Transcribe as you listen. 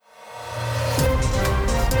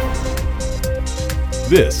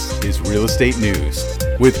This is Real Estate News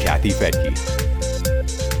with Kathy Fettke.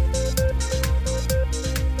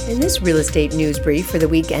 In this Real Estate News Brief for the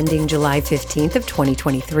week ending July 15th of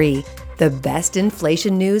 2023, the best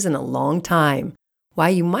inflation news in a long time, why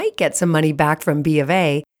you might get some money back from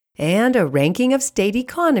BofA, and a ranking of state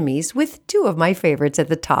economies with two of my favorites at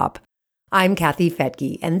the top. I'm Kathy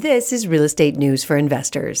Fettke, and this is Real Estate News for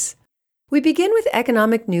Investors. We begin with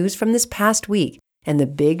economic news from this past week, and the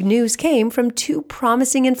big news came from two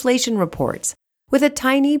promising inflation reports. With a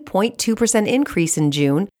tiny 0.2% increase in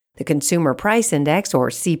June, the Consumer Price Index, or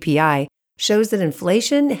CPI, shows that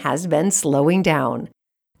inflation has been slowing down.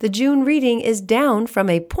 The June reading is down from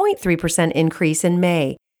a 0.3% increase in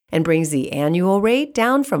May and brings the annual rate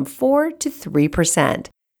down from 4 to 3%.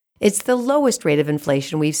 It's the lowest rate of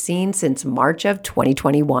inflation we've seen since March of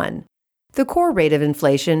 2021. The core rate of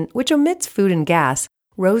inflation, which omits food and gas,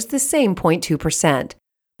 rose the same 0.2%,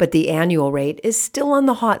 but the annual rate is still on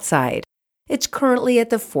the hot side. It's currently at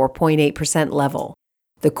the 4.8% level.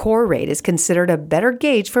 The core rate is considered a better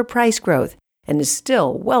gauge for price growth and is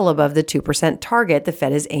still well above the 2% target the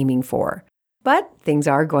Fed is aiming for. But things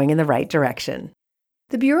are going in the right direction.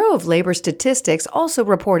 The Bureau of Labor Statistics also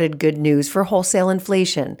reported good news for wholesale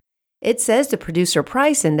inflation. It says the Producer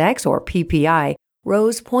Price Index, or PPI,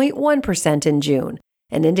 rose 0.1% in June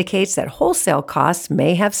and indicates that wholesale costs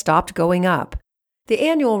may have stopped going up. The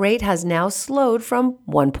annual rate has now slowed from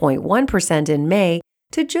 1.1% in May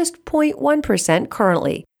to just 0.1%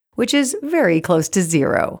 currently, which is very close to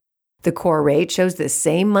zero. The core rate shows the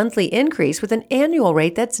same monthly increase with an annual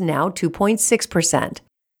rate that's now 2.6%.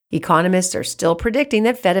 Economists are still predicting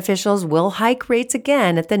that Fed officials will hike rates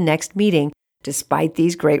again at the next meeting, despite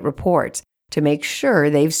these great reports, to make sure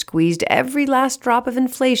they've squeezed every last drop of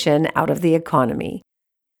inflation out of the economy.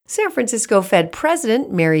 San Francisco Fed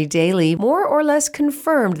President Mary Daly more or less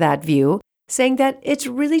confirmed that view, saying that it's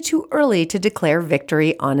really too early to declare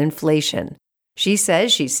victory on inflation. She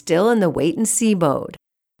says she's still in the wait-and-see mode.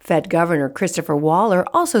 Fed Governor Christopher Waller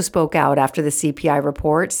also spoke out after the CPI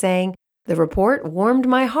report, saying, "The report warmed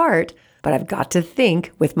my heart, but I've got to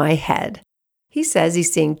think with my head." He says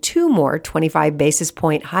he's seeing two more 25 basis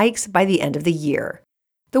point hikes by the end of the year.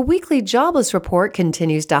 The weekly jobless report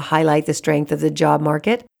continues to highlight the strength of the job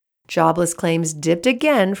market. Jobless claims dipped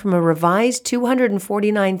again from a revised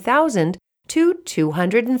 249,000 to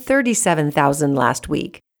 237,000 last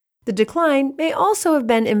week. The decline may also have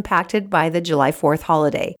been impacted by the July 4th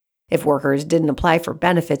holiday, if workers didn't apply for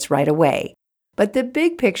benefits right away. But the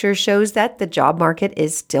big picture shows that the job market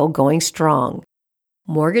is still going strong.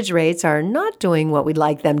 Mortgage rates are not doing what we'd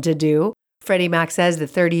like them to do. Freddie Mac says the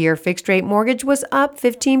 30-year fixed-rate mortgage was up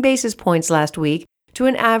 15 basis points last week to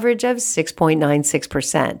an average of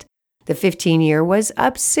 6.96%. The 15-year was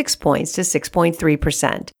up 6 points to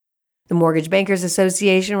 6.3%. The Mortgage Bankers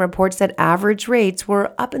Association reports that average rates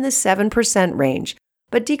were up in the 7% range,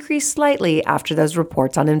 but decreased slightly after those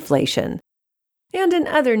reports on inflation. And in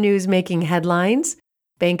other news making headlines,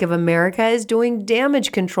 Bank of America is doing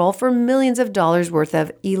damage control for millions of dollars worth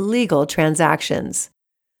of illegal transactions.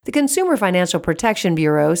 The Consumer Financial Protection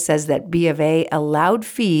Bureau says that BofA allowed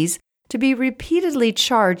fees to be repeatedly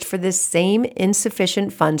charged for this same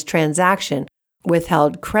insufficient funds transaction,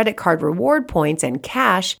 withheld credit card reward points and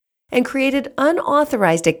cash, and created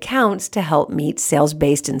unauthorized accounts to help meet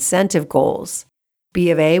sales-based incentive goals.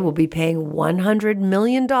 BofA will be paying $100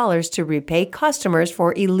 million to repay customers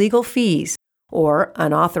for illegal fees or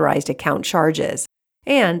unauthorized account charges,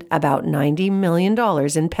 and about $90 million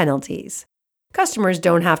in penalties. Customers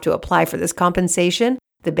don't have to apply for this compensation.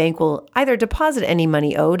 The bank will either deposit any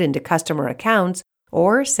money owed into customer accounts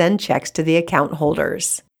or send checks to the account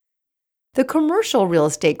holders. The commercial real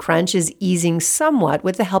estate crunch is easing somewhat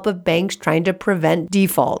with the help of banks trying to prevent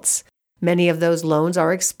defaults. Many of those loans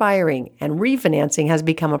are expiring, and refinancing has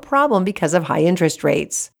become a problem because of high interest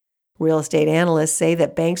rates. Real estate analysts say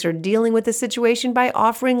that banks are dealing with the situation by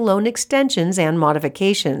offering loan extensions and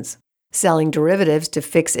modifications, selling derivatives to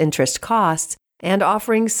fix interest costs, and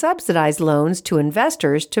offering subsidized loans to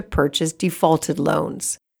investors to purchase defaulted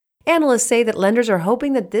loans. Analysts say that lenders are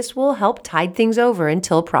hoping that this will help tide things over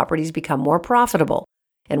until properties become more profitable,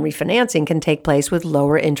 and refinancing can take place with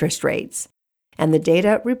lower interest rates. And the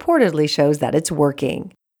data reportedly shows that it's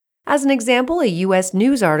working. As an example, a U.S.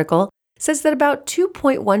 News article says that about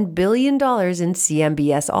 $2.1 billion in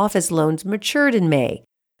CMBS office loans matured in May.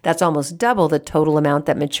 That's almost double the total amount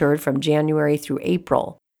that matured from January through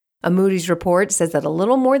April. A Moody's report says that a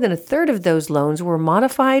little more than a third of those loans were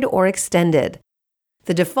modified or extended.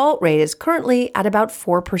 The default rate is currently at about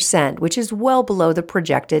 4%, which is well below the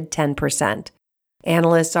projected 10%.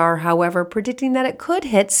 Analysts are, however, predicting that it could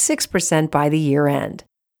hit 6% by the year end.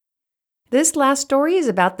 This last story is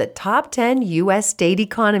about the top 10 U.S. state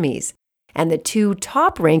economies, and the 2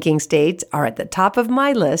 top-ranking states are at the top of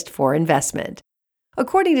my list for investment.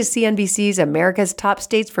 According to CNBC's America's Top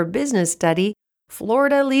States for Business study,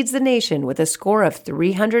 Florida leads the nation with a score of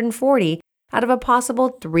 340 out of a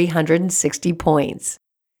possible 360 points.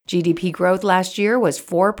 GDP growth last year was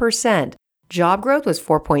 4%, job growth was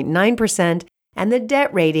 4.9%, and the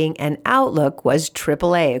debt rating and outlook was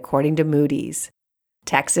AAA, according to Moody's.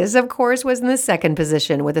 Texas, of course, was in the second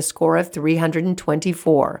position with a score of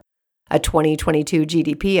 324, a 2022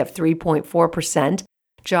 GDP of 3.4%,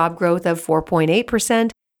 job growth of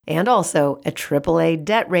 4.8%, and also a AAA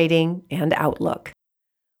debt rating and outlook.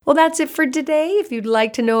 Well, that's it for today. If you'd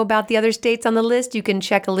like to know about the other states on the list, you can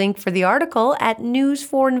check a link for the article at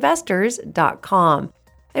newsforinvestors.com.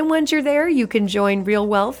 And once you're there, you can join Real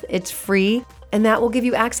Wealth. It's free, and that will give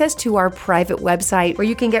you access to our private website where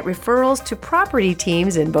you can get referrals to property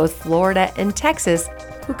teams in both Florida and Texas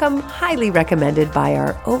who come highly recommended by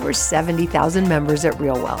our over 70,000 members at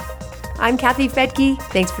Real Wealth. I'm Kathy Fettke.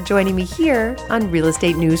 Thanks for joining me here on Real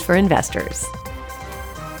Estate News for Investors.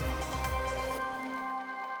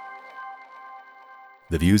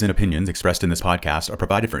 The views and opinions expressed in this podcast are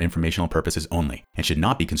provided for informational purposes only and should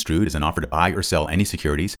not be construed as an offer to buy or sell any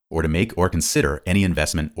securities or to make or consider any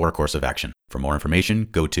investment or course of action. For more information,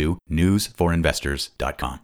 go to newsforinvestors.com.